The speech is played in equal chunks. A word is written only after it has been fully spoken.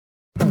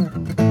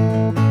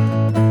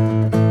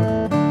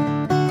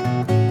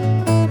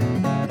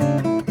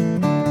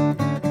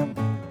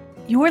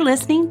You're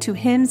listening to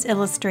Hymns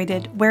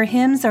Illustrated, where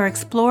hymns are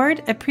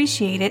explored,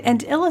 appreciated,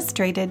 and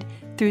illustrated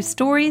through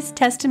stories,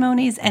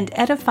 testimonies, and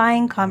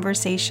edifying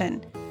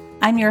conversation.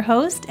 I'm your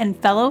host and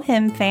fellow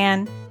hymn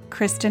fan,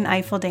 Kristen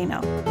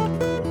Eiffeldano.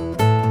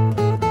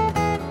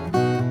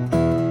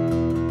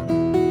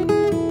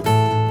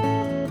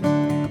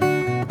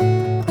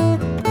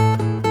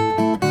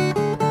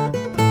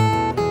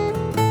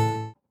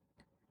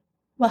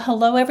 Well,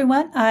 hello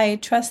everyone. I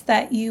trust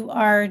that you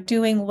are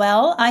doing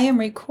well. I am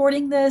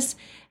recording this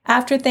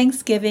after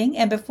Thanksgiving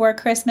and before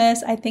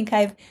Christmas. I think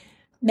I've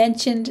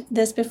mentioned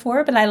this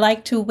before, but I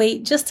like to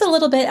wait just a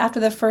little bit after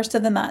the first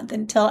of the month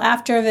until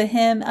after the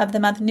Hymn of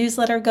the Month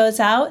newsletter goes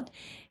out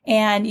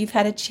and you've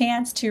had a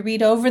chance to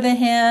read over the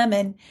hymn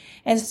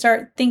and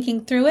start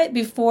thinking through it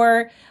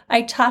before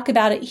I talk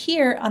about it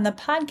here on the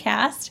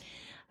podcast.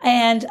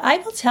 And I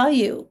will tell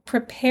you,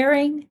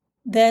 preparing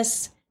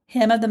this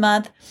Hymn of the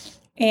Month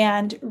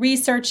and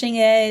researching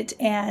it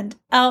and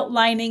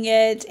outlining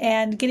it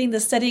and getting the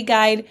study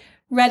guide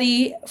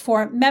ready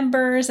for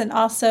members and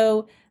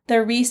also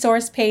the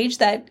resource page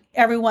that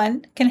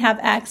everyone can have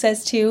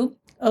access to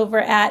over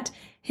at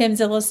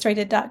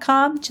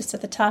hymnsillustrated.com, just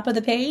at the top of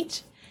the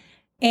page.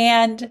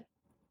 And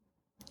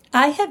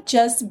I have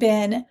just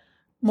been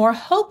more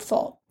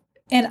hopeful.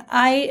 And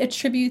I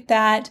attribute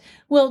that,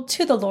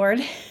 to the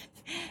Lord,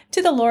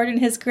 to the Lord and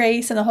His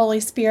grace and the Holy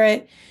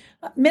Spirit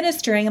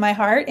ministering in my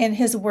heart and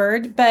His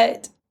word.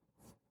 But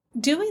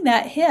doing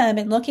that hymn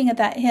and looking at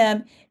that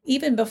hymn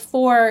even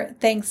before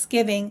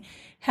Thanksgiving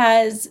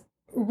has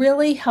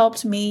really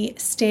helped me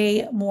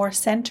stay more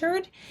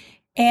centered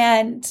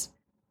and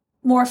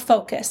more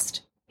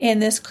focused in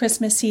this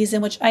Christmas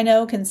season, which I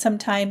know can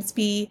sometimes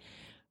be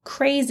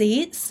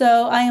crazy.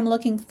 So I am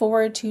looking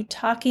forward to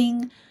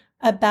talking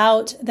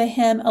about the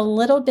hymn a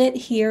little bit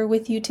here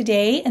with you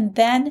today. And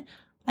then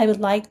I would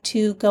like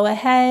to go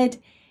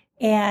ahead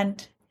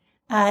and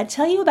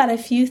tell you about a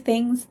few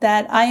things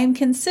that I am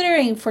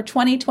considering for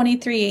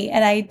 2023.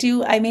 And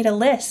I made a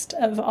list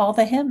of all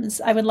the hymns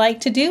I would like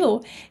to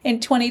do in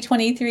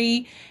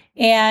 2023.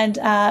 And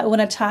I want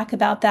to talk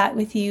about that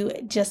with you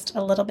just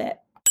a little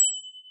bit.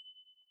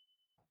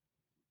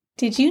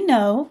 Did you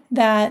know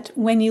that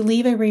when you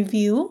leave a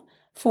review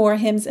for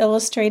Hymns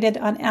Illustrated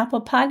on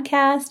Apple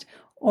Podcast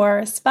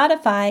or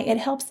Spotify, it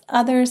helps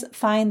others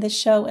find the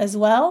show as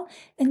well,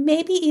 and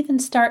maybe even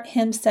start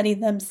hymn study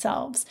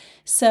themselves.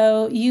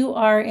 So you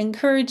are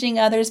encouraging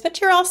others, but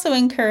you're also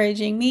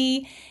encouraging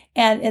me,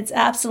 and it's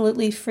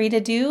absolutely free to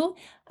do.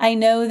 I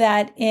know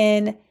that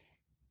in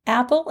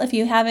Apple, if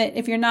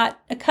you're not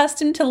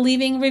accustomed to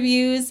leaving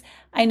reviews,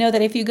 I know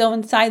that if you go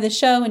inside the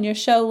show in your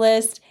show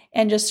list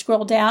and just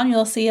scroll down,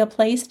 you'll see a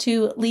place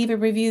to leave a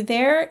review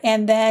there.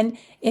 And then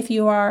if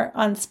you are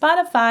on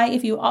Spotify,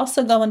 if you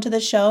also go into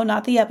the show,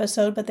 not the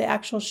episode, but the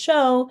actual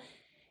show,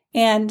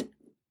 and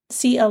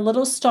see a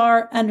little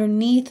star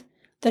underneath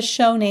the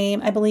show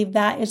name, I believe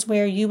that is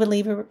where you would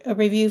leave a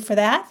review for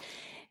that.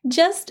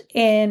 Just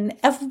in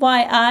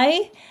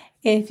FYI,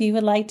 if you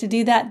would like to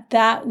do that,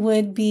 that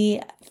would be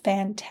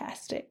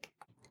fantastic.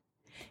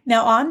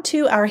 Now on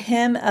to our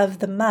hymn of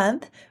the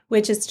month,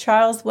 which is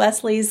Charles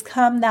Wesley's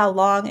Come Thou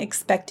Long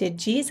Expected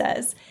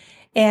Jesus.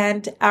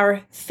 And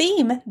our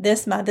theme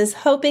this month is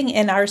hoping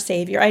in our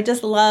Savior. I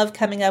just love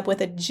coming up with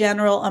a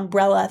general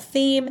umbrella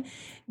theme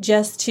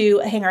just to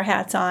hang our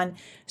hats on.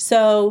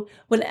 So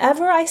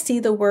whenever I see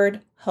the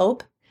word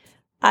hope,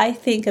 I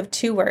think of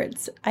two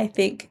words. I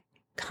think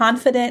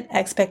confident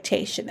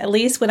expectation, at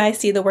least when I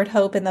see the word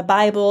hope in the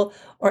Bible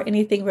or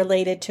anything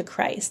related to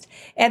Christ.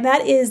 And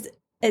that is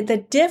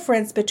the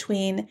difference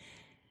between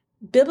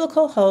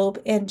biblical hope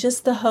and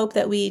just the hope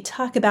that we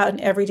talk about in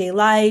everyday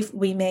life.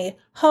 We may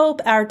hope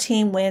our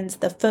team wins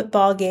the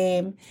football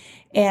game,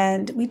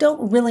 and we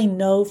don't really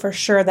know for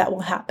sure that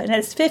will happen.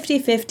 It's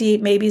 50-50.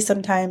 Maybe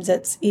sometimes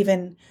it's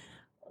even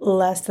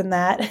less than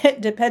that,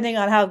 depending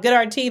on how good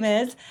our team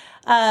is.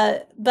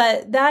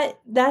 But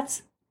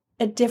that's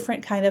a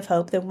different kind of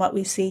hope than what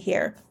we see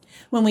here.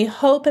 When we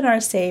hope in our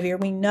Savior,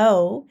 we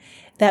know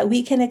that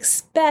we can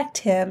expect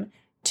Him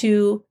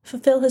to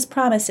fulfill His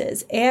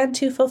promises and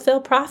to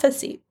fulfill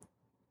prophecy.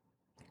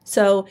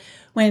 So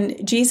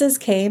when Jesus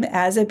came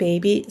as a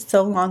baby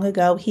so long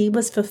ago, He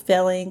was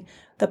fulfilling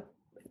the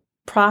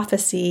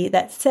prophecy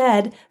that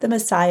said the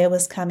Messiah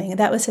was coming.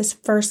 That was His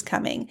first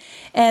coming.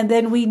 And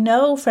then we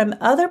know from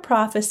other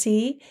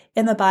prophecy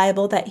in the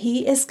Bible that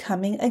He is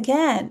coming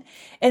again.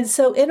 And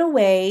so in a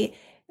way,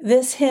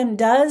 this hymn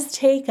does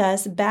take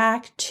us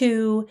back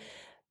to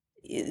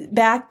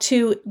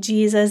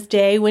Jesus'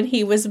 day when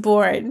He was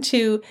born,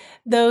 to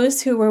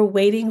those who were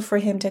waiting for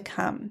Him to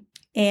come.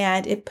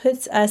 And it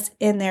puts us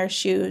in their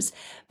shoes.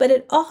 But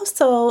it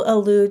also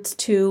alludes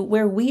to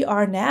where we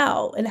are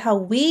now and how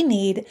we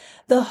need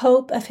the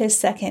hope of His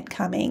second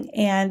coming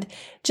and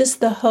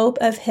just the hope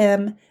of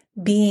Him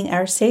being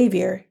our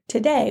Savior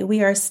today.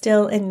 We are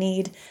still in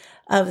need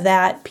of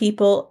that.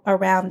 People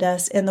around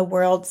us in the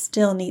world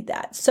still need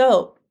that.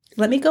 So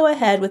Let me go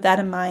ahead with that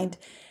in mind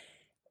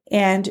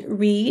and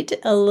read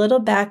a little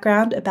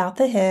background about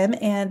the hymn,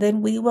 and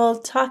then we will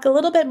talk a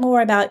little bit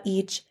more about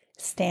each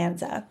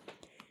stanza.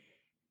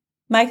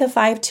 Micah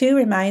 5:2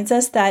 reminds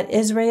us that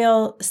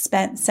Israel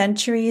spent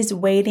centuries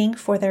waiting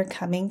for their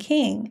coming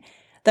king.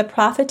 The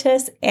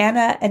prophetess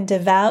Anna and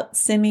devout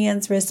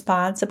Simeon's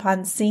response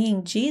upon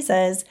seeing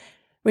Jesus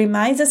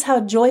reminds us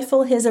how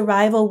joyful his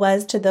arrival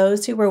was to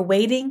those who were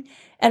waiting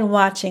and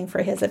watching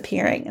for his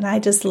appearing. And I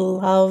just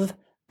love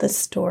the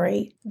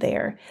story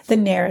there, the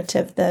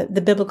narrative,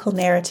 the biblical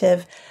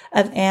narrative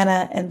of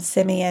Anna and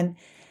Simeon.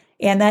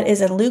 And that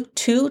is in Luke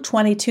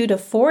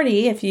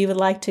 2:22-40. If you would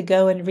like to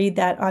go and read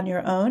that on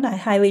your own, I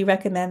highly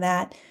recommend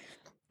that.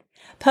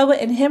 Poet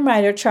and hymn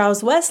writer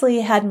Charles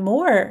Wesley had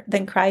more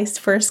than Christ's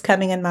first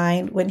coming in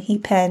mind when he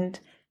penned,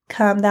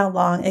 "Come thou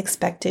long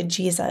expected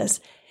Jesus."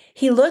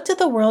 He looked at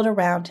the world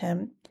around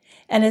him,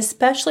 and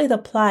especially the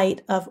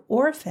plight of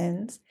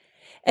orphans,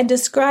 and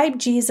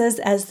described Jesus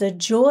as the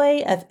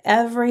joy of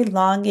every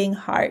longing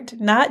heart,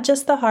 not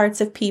just the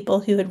hearts of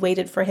people who had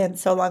waited for him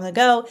so long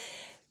ago,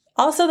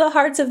 also the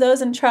hearts of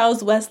those in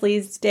Charles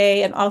Wesley's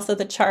day, and also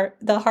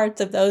the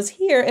hearts of those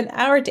here in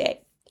our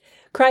day.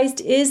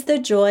 Christ is the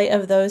joy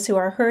of those who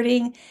are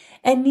hurting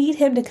and need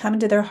him to come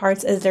into their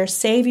hearts as their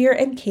Savior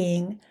and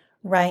King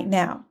right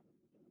now.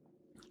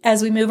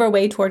 As we move our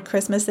way toward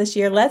Christmas this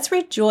year, let's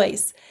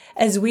rejoice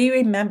as we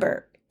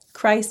remember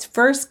Christ's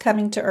first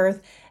coming to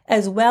earth,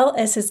 as well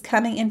as his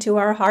coming into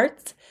our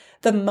hearts,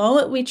 the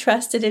moment we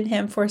trusted in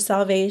him for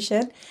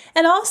salvation,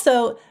 and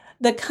also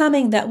the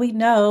coming that we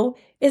know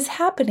is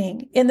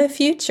happening in the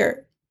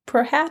future,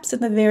 perhaps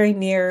in the very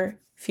near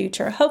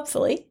future,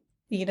 hopefully.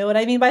 You know what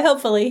I mean by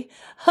hopefully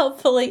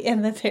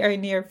in the very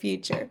near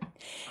future.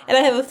 And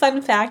I have a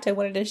fun fact I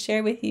wanted to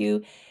share with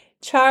you.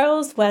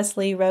 Charles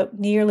Wesley wrote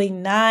nearly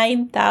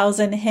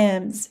 9,000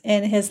 hymns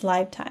in his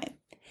lifetime.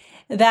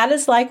 That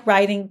is like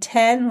writing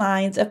 10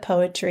 lines of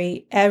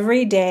poetry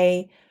every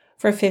day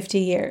for 50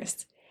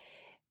 years.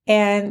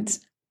 And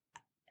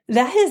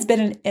that has been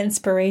an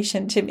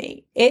inspiration to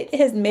me. It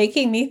is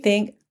making me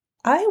think,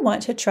 I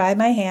want to try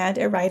my hand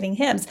at writing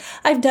hymns.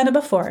 I've done it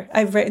before.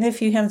 I've written a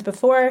few hymns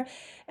before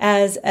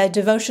as a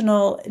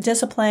devotional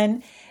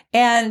discipline,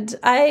 and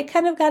I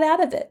kind of got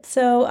out of it.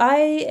 So I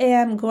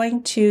am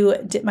going to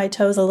dip my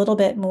toes a little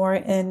bit more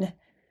in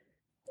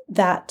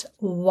that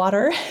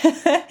water,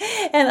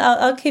 and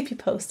I'll keep you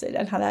posted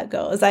on how that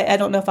goes. I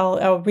don't know if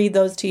I'll read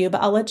those to you,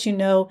 but I'll let you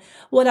know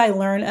what I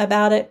learn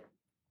about it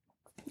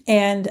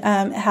and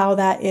how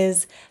that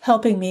is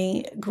helping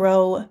me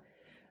grow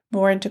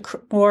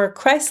more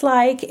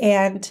Christ-like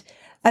and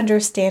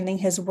understanding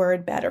his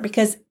word better.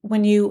 Because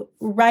when you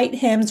write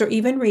hymns or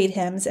even read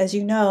hymns, as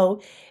you know,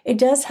 it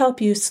does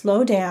help you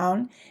slow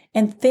down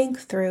and think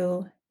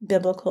through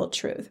biblical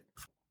truth.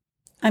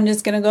 I'm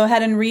just going to go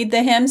ahead and read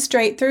the hymn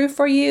straight through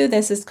for you.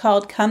 This is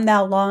called "Come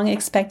Thou Long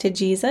Expected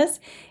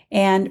Jesus,"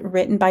 and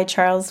written by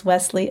Charles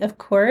Wesley, of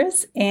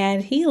course.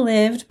 And he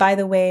lived, by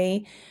the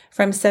way,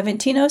 from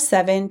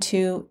 1707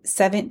 to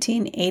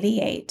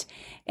 1788.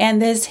 And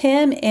this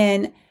hymn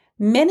in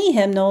many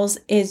hymnals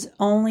is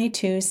only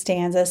 2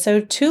 stanzas. So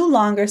 2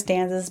 longer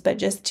stanzas, but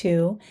just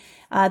 2.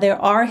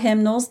 There are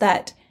hymnals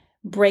that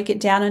break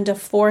it down into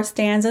 4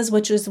 stanzas,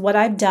 which is what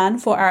I've done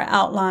for our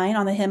outline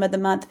on the Hymn of the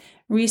Month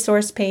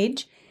resource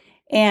page.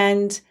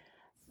 And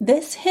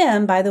this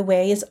hymn, by the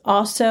way, is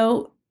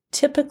also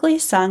typically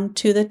sung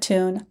to the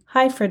tune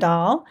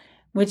Heiferdal,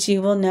 which you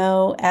will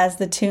know as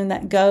the tune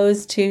that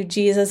goes to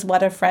Jesus,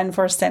 What a Friend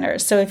for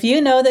Sinners. So if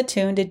you know the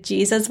tune to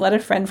Jesus, What a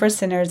Friend for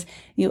Sinners,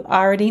 you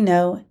already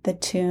know the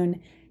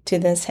tune to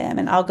this hymn.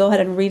 And I'll go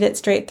ahead and read it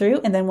straight through,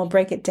 and then we'll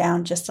break it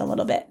down just a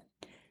little bit.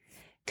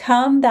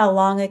 Come, thou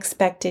long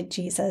expected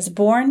Jesus,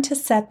 born to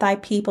set thy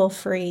people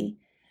free.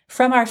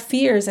 From our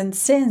fears and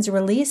sins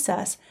release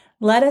us.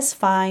 Let us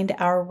find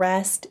our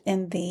rest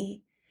in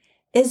thee.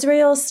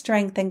 Israel's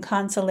strength and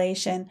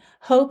consolation,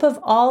 hope of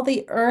all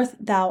the earth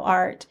thou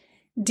art,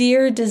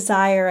 dear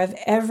desire of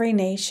every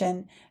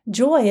nation,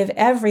 joy of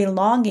every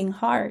longing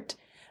heart,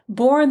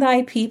 born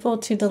thy people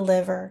to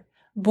deliver,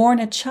 born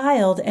a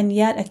child and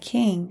yet a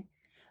king,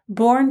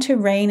 born to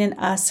reign in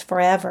us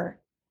forever.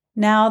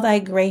 Now thy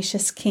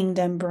gracious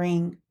kingdom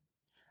bring.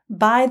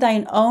 By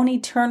thine own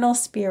eternal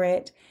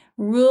spirit,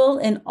 rule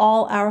in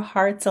all our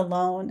hearts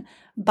alone.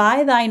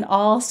 By thine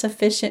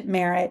all-sufficient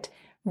merit,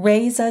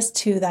 raise us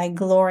to thy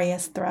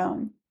glorious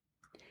throne.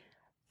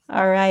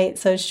 All right,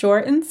 so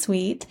short and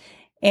sweet.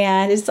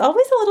 And it's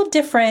always a little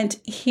different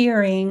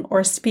hearing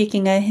or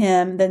speaking a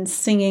hymn than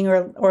singing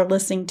or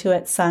listening to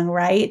it sung,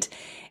 right?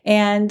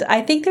 And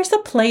I think there's a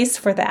place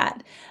for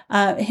that.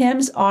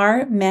 Hymns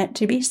are meant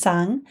to be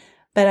sung,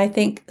 but I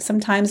think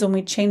sometimes when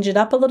we change it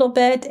up a little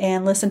bit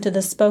and listen to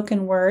the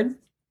spoken word,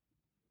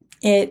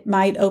 it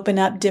might open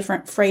up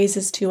different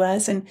phrases to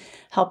us and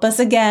help us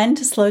again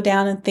to slow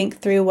down and think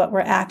through what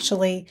we're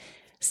actually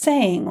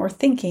saying or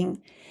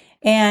thinking.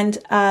 And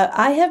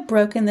I have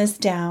broken this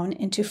down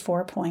into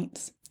 4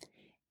 points.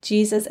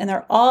 Jesus, and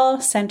they're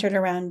all centered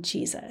around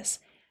Jesus.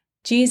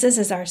 Jesus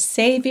is our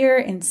Savior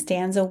in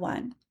stanza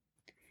 1.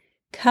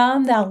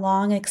 Come, thou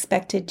long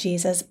expected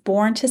Jesus,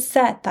 born to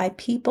set thy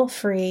people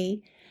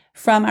free.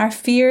 From our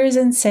fears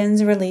and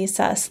sins release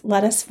us.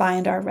 Let us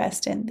find our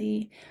rest in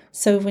thee.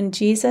 So when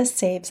Jesus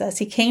saves us,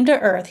 he came to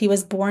earth. He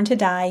was born to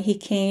die. He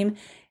came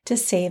to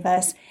save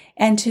us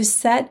and to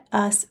set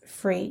us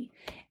free.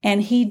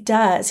 And he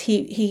does.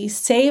 He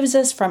saves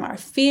us from our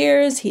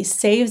fears. He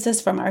saves us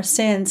from our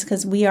sins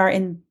because we are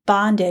in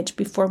bondage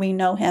before we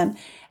know him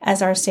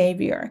as our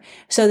Savior.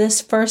 So this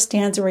first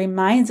stanza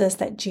reminds us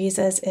that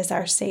Jesus is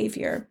our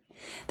Savior.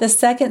 The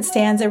second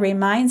stanza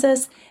reminds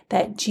us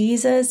that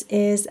Jesus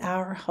is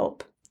our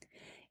hope.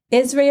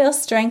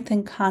 Israel's strength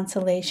and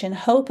consolation,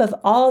 hope of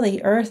all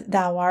the earth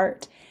thou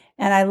art.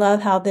 And I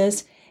love how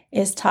this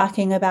is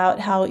talking about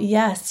how,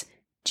 yes,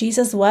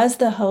 Jesus was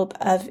the hope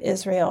of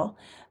Israel.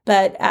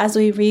 But as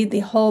we read the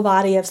whole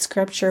body of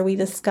Scripture, we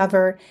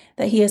discover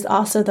that he is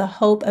also the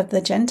hope of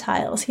the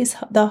Gentiles. He's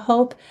the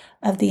hope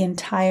of the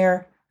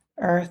entire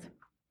earth.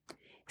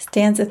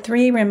 Stanza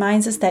 3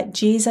 reminds us that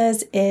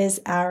Jesus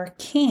is our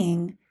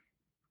King,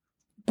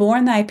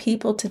 born thy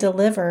people to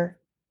deliver,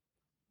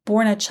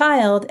 born a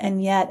child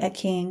and yet a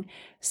king.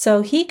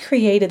 So he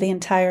created the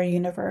entire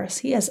universe.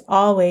 He has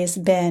always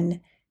been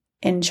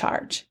in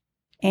charge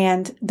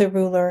and the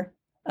ruler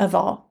of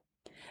all.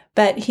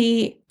 But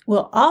he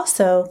will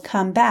also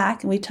come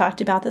back, and we talked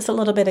about this a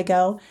little bit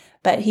ago,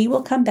 but he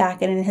will come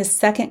back, and in his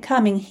second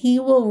coming, he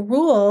will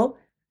rule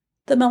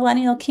the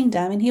millennial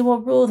kingdom, and he will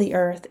rule the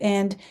earth,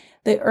 and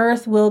the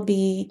earth will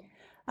be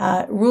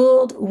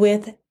ruled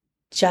with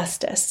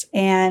justice,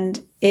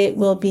 and it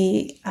will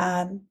be,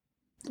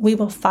 we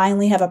will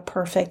finally have a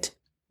perfect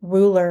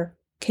ruler.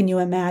 Can you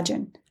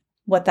imagine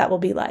what that will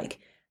be like?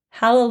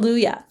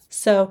 Hallelujah.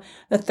 So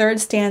the third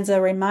stanza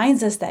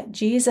reminds us that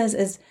Jesus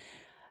is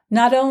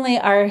not only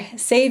our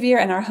Savior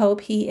and our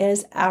hope, he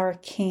is our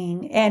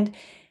King. And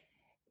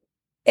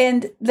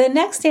the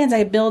next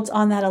stanza builds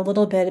on that a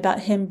little bit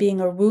about him being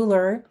a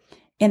ruler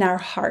in our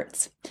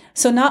hearts.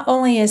 So not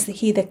only is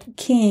he the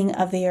King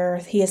of the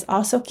earth, he is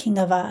also King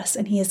of us,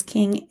 and he is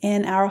King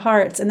in our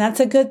hearts. And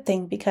that's a good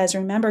thing, because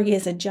remember, he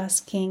is a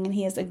just King and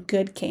he is a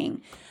good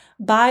King.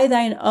 By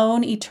thine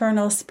own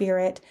eternal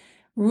Spirit,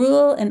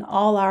 rule in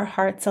all our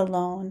hearts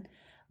alone.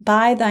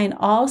 By thine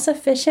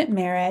all-sufficient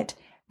merit,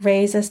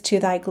 raise us to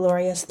thy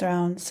glorious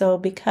throne. So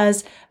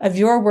because of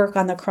your work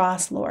on the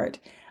cross, Lord,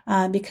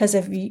 because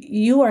of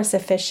you are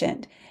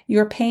sufficient,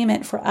 your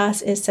payment for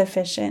us is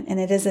sufficient, and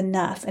it is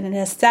enough, and it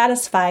has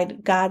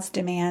satisfied God's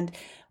demand.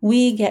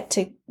 We get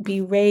to be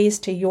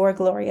raised to your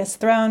glorious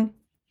throne.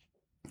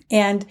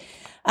 And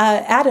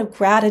out of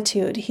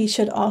gratitude, we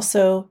should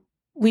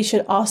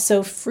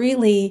also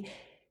freely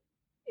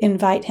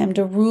invite him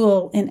to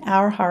rule in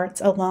our hearts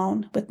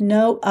alone with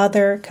no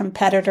other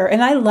competitor.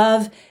 And I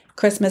love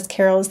Christmas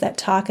carols that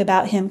talk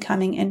about him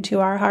coming into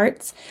our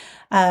hearts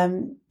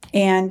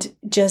and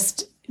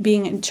just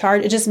being in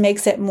charge. It just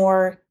makes it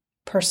more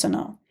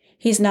personal.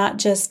 He's not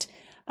just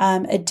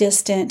a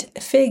distant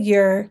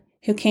figure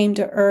who came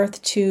to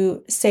earth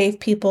to save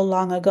people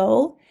long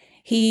ago.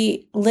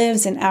 He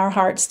lives in our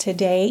hearts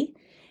today,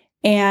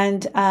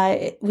 and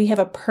we have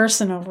a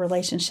personal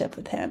relationship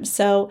with him.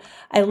 So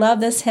I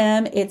love this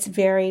hymn. It's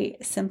very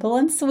simple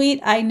and sweet,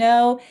 I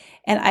know.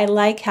 And I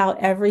like how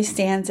every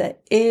stanza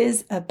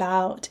is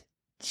about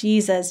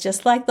Jesus,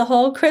 just like the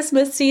whole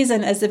Christmas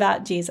season is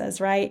about Jesus,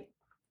 right?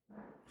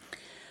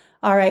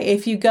 All right,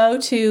 if you go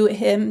to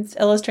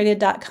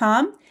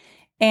hymnsillustrated.com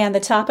and the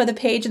top of the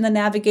page in the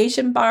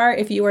navigation bar,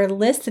 if you are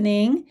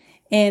listening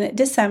in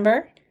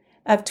December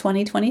of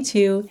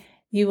 2022,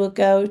 you will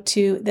go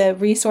to the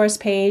resource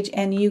page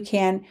and you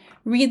can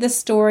read the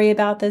story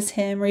about this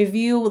hymn,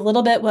 review a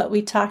little bit what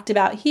we talked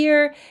about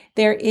here.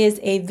 There is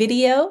a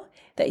video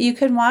that you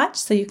can watch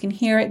so you can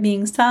hear it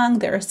being sung.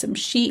 There is some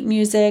sheet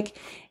music,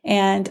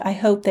 and I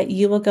hope that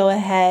you will go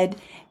ahead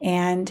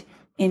and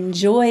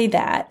enjoy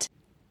that.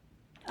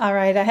 All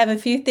right, I have a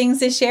few things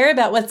to share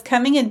about what's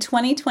coming in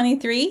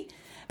 2023,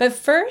 but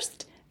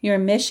first, your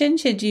mission,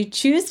 should you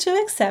choose to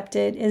accept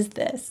it, is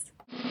this.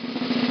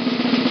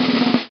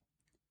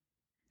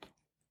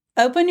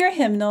 Open your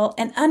hymnal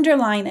and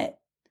underline it.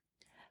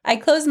 I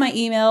close my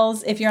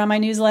emails, if you're on my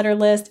newsletter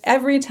list,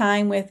 every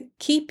time with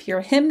keep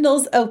your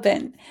hymnals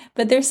open.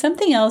 But there's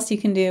something else you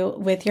can do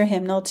with your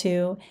hymnal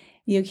too.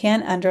 You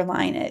can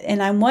underline it.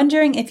 And I'm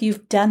wondering if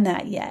you've done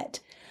that yet.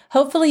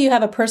 Hopefully you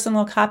have a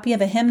personal copy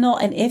of a hymnal.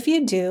 And if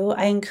you do,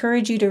 I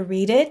encourage you to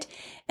read it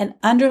and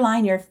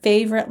underline your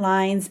favorite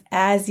lines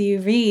as you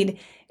read.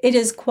 It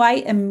is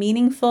quite a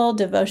meaningful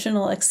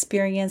devotional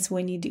experience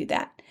when you do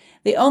that.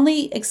 The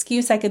only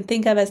excuse I can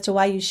think of as to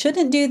why you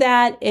shouldn't do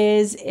that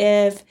is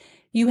if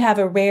you have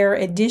a rare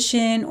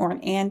edition or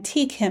an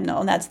antique hymnal,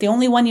 and that's the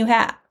only one you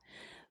have.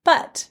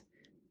 But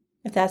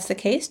if that's the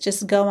case,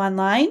 just go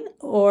online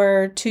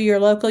or to your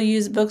local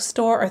used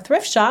bookstore or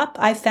thrift shop.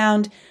 I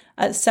found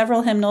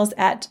several hymnals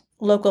at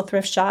local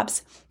thrift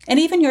shops and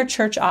even your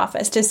church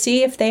office to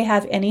see if they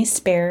have any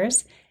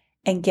spares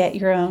and get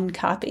your own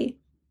copy.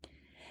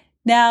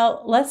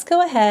 Now, let's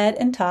go ahead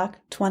and talk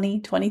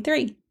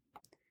 2023.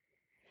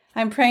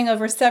 I'm praying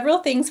over several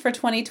things for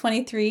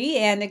 2023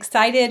 and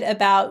excited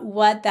about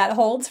what that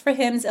holds for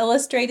Hymns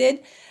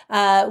Illustrated.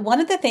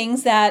 One of the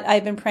things that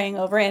I've been praying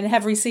over and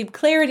have received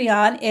clarity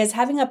on is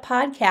having a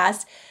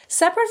podcast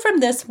separate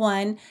from this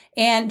one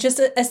and just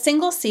a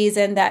single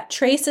season that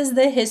traces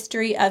the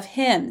history of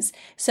hymns.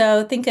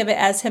 So think of it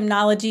as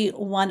Hymnology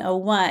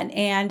 101.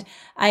 And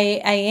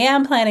I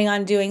am planning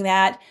on doing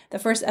that. The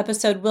first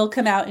episode will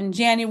come out in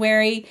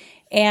January.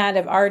 And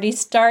I've already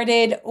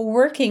started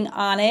working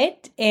on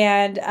it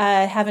and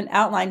have an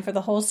outline for the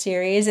whole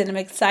series, and I'm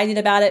excited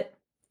about it.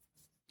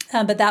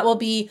 But that will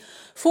be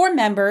for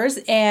members,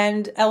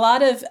 and a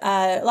lot of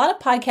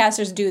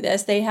podcasters do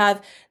this. They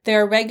have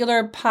their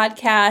regular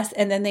podcast,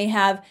 and then they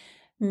have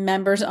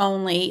members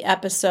only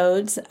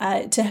episodes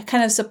to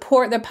kind of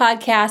support their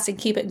podcast and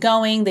keep it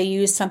going. They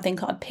use something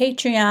called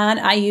Patreon.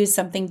 I use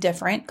something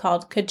different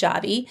called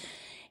Kajabi.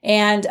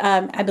 And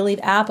I believe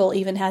Apple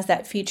even has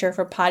that feature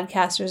for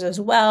podcasters as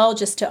well,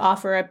 just to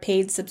offer a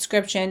paid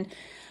subscription,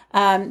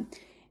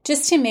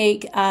 just to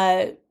make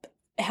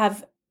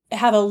have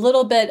a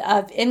little bit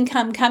of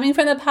income coming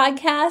from the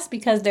podcast,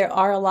 because there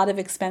are a lot of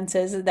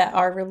expenses that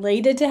are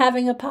related to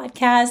having a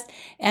podcast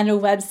and a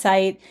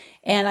website.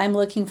 And I'm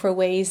looking for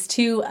ways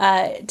to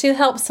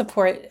help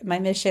support my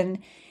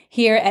mission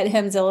here at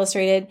Hymns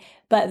Illustrated.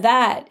 But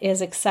that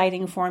is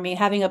exciting for me.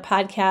 Having a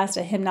podcast,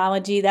 a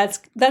hymnology, that's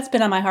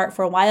been on my heart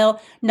for a while,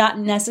 not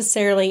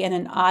necessarily in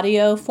an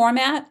audio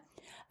format,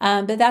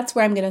 but that's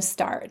where I'm going to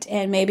start.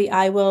 And maybe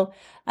I will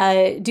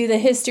do the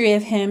history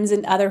of hymns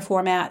in other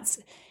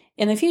formats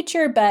in the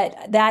future, but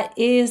that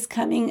is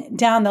coming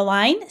down the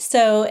line.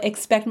 So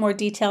expect more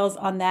details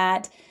on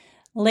that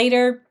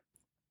later.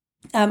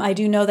 I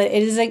do know that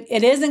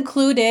it is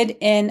included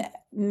in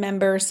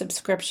member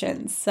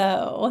subscriptions.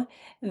 So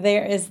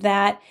there is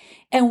that.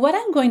 And what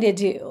I'm going to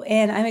do,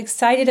 and I'm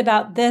excited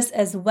about this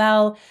as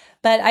well,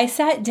 but I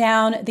sat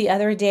down the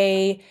other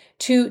day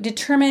to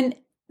determine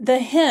the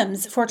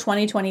hymns for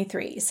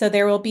 2023. So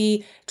there will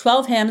be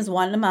 12 hymns,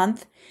 one a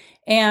month.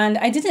 And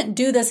I didn't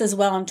do this as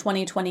well in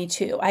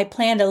 2022. I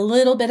planned a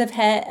little bit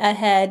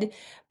ahead,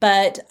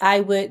 but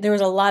there was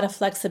a lot of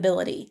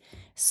flexibility.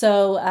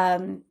 So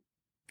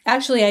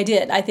actually I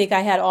did. I think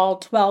I had all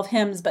 12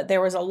 hymns, but there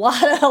was a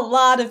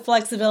lot of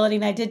flexibility,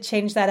 and I did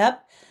change that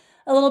up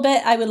a little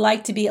bit. I would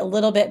like to be a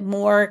little bit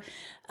more,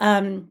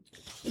 I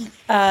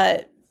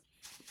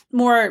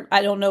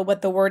don't know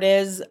what the word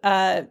is,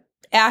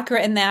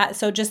 accurate in that.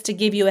 So just to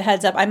give you a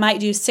heads up, I might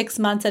do 6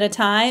 months at a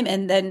time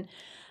and then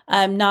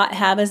not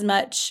have as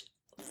much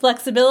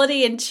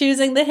flexibility in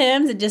choosing the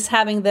hymns and just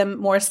having them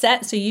more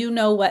set so you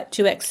know what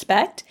to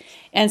expect.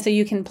 And so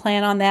you can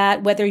plan on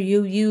that, whether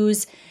you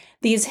use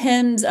these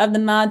hymns of the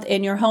month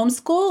in your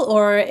homeschool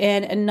or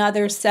in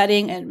another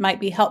setting. It might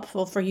be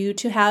helpful for you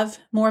to have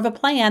more of a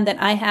plan than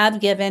I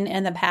have given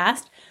in the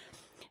past.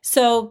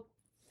 So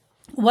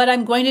what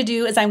I'm going to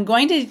do is I'm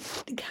going to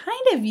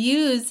kind of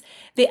use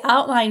the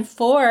outline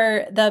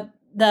for the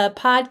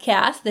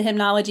podcast, the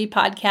Hymnology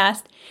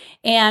podcast,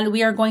 and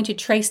we are going to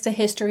trace the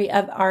history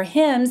of our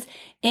hymns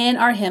in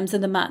our hymns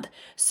of the month.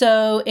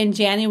 So in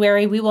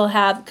January, we will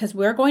have, because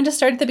we're going to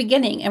start at the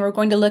beginning and we're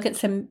going to look at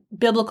some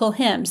biblical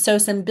hymns. So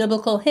some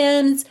biblical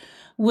hymns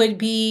would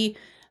be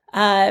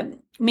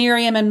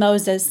Miriam and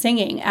Moses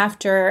singing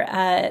after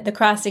the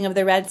crossing of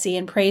the Red Sea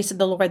in praise to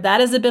the Lord.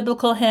 That is a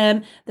biblical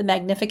hymn. The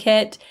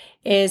Magnificat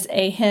is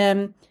a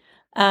hymn,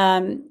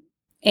 and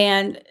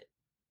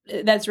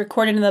that's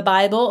recorded in the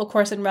Bible. Of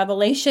course, in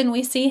Revelation,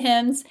 we see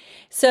hymns.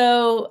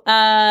 So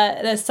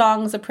the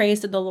songs of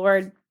praise to the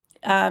Lord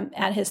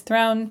at his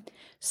throne.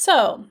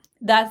 So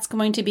that's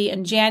going to be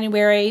in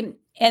January.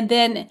 And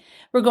then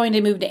we're going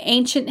to move to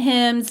ancient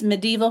hymns,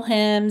 medieval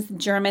hymns,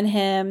 German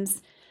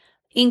hymns,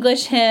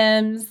 English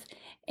hymns,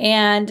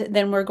 and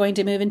then we're going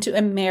to move into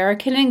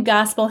American and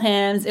gospel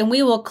hymns. And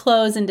we will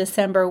close in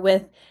December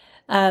with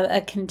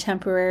a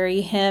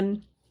contemporary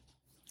hymn.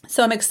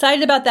 So I'm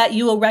excited about that.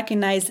 You will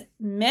recognize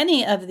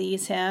many of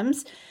these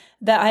hymns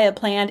that I have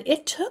planned.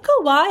 It took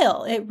a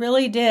while. It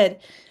really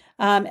did.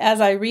 As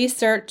I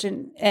researched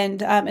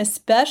and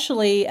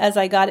especially as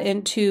I got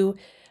into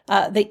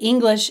the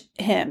English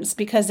hymns,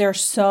 because there are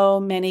so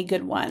many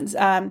good ones.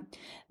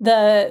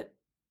 The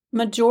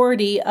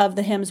majority of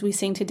the hymns we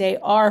sing today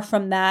are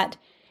from that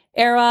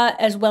era,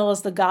 as well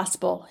as the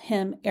gospel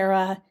hymn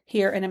era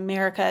here in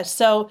America.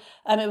 So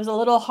it was a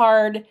little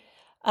hard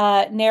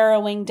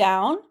narrowing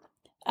down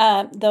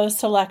those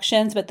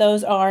selections, but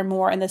those are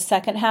more in the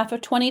second half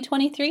of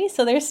 2023.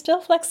 So there's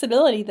still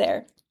flexibility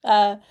there.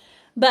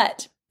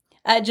 But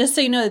just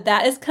so you know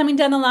that is coming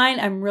down the line.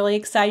 I'm really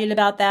excited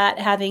about that,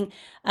 having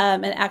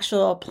an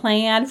actual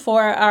plan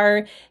for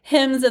our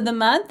hymns of the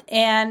month.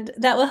 And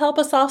that will help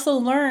us also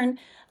learn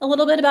a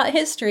little bit about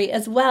history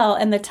as well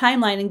and the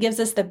timeline, and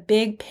gives us the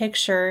big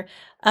picture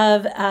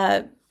of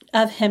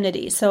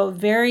hymnody. So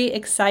very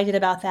excited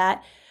about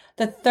that.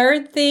 The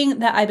third thing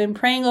that I've been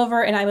praying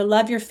over, and I would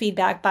love your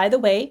feedback, by the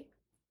way,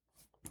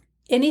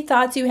 any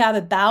thoughts you have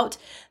about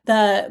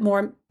the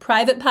more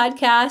private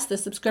podcast, the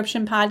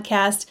subscription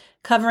podcast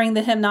covering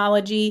the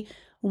hymnology,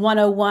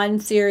 101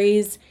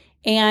 series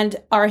and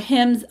our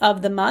hymns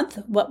of the month,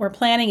 what we're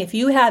planning. If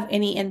you have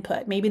any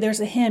input, maybe there's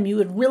a hymn you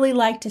would really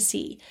like to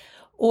see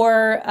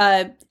or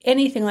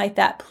anything like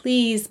that,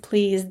 please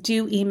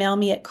do email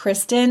me at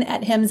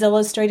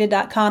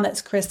Kristen@hymnsillustrated.com.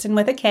 That's Kristen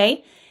with a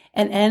K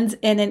and ends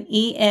in an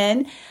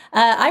E-N.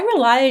 I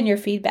rely on your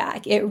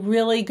feedback. It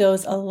really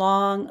goes a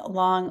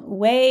long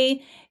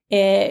way.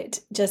 It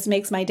just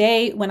makes my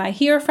day when I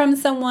hear from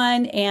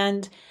someone.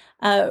 And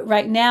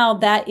right now,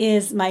 that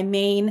is my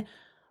main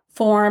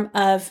form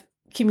of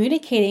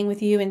communicating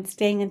with you and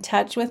staying in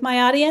touch with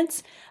my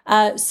audience.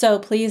 So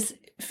please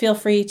feel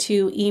free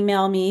to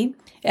email me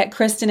at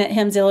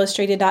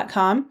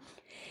Kristen@hymnsillustrated.com.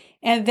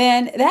 And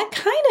then that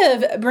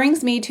kind of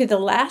brings me to the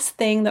last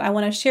thing that I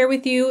want to share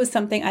with you,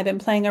 something I've been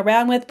playing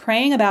around with,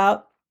 praying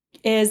about,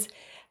 is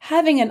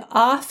having an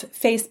off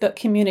Facebook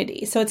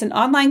community. So it's an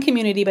online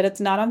community, but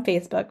it's not on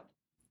Facebook.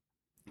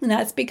 And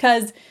that's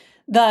because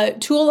the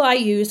tool I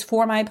use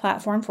for my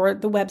platform, for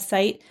the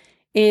website,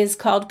 is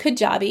called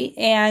Kajabi.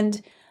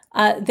 And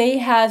they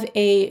have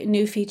a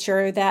new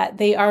feature that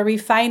they are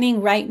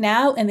refining right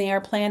now, and they are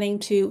planning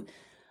to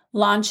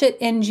launch it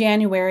in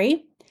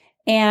January.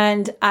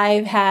 And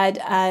I've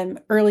had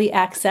early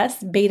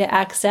access, beta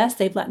access.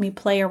 They've let me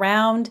play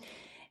around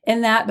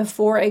in that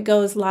before it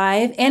goes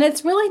live. And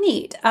it's really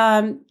neat.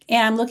 And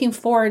I'm looking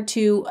forward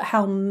to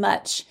how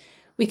much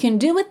we can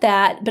do with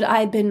that. But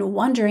I've been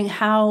wondering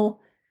how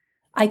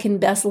I can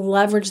best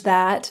leverage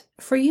that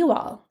for you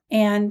all,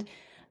 and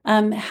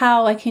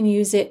how I can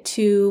use it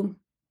to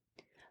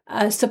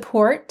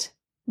support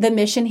the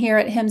mission here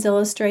at Hymns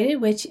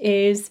Illustrated, which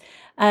is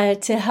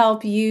to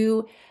help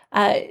you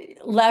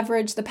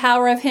leverage the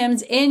power of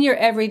hymns in your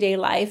everyday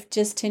life,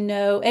 just to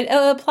know and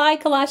apply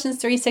Colossians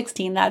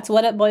 3:16. That's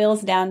what it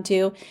boils down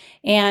to,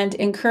 and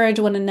encourage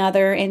one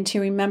another and to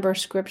remember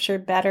Scripture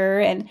better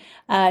and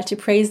to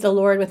praise the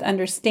Lord with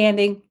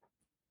understanding.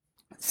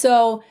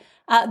 So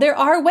there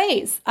are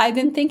ways. I've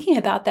been thinking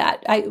about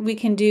that. We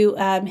can do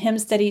hymn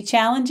study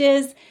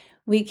challenges.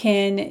 We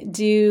can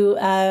do,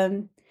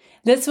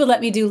 this would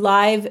let me do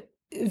live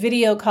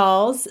video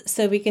calls,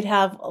 so we could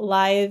have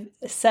live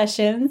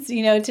sessions,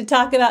 to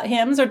talk about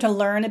hymns or to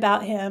learn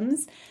about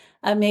hymns.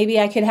 Maybe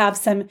I could have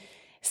some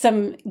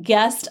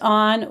guest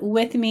on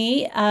with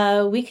me.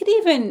 We could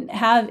even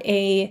have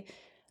a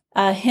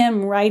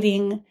hymn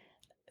writing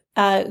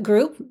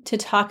group to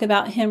talk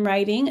about hymn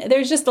writing.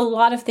 There's just a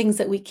lot of things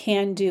that we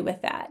can do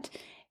with that.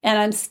 And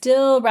I'm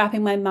still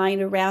wrapping my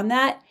mind around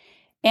that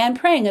and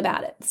praying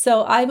about it.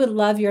 So I would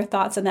love your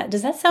thoughts on that.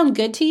 Does that sound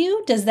good to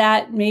you? Does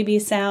that maybe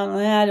sound,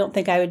 I don't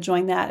think I would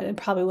join that. I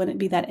probably wouldn't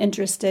be that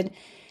interested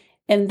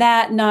in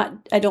that.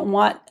 I don't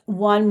want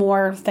one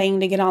more thing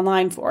to get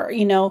online for,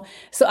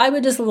 So I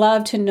would just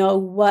love to know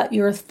what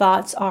your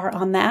thoughts are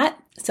on that.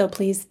 So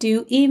please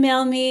do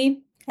email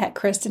me at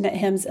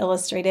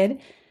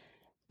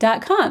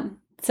Kristen@hymnsillustrated.com.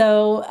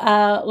 So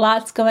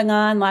lots going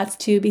on, lots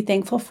to be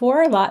thankful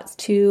for, lots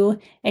to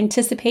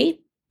anticipate.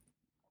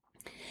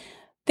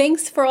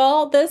 Thanks for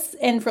all this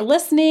and for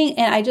listening.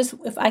 And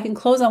if I can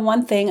close on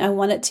one thing, I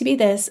want it to be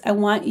this. I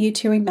want you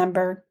to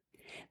remember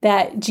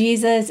that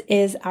Jesus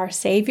is our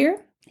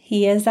Savior.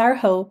 He is our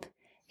hope.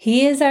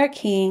 He is our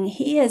King.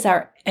 He is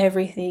our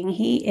everything.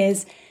 He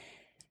is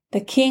the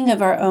King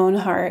of our own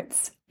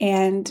hearts.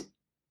 And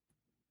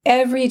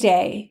every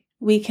day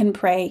we can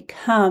pray,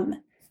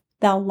 "Come,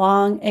 thou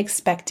long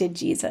expected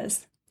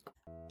Jesus."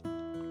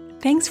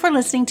 Thanks for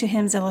listening to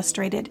Hymns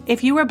Illustrated.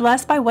 If you were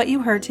blessed by what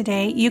you heard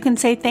today, you can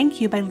say thank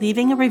you by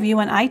leaving a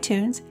review on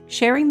iTunes,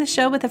 sharing the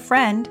show with a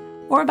friend,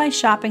 or by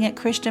shopping at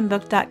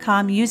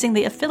christianbook.com using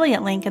the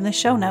affiliate link in the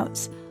show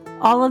notes.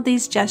 All of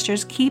these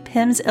gestures keep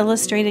Hymns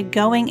Illustrated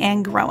going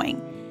and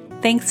growing.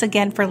 Thanks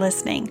again for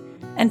listening.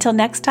 Until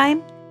next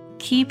time,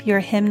 keep your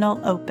hymnal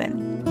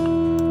open.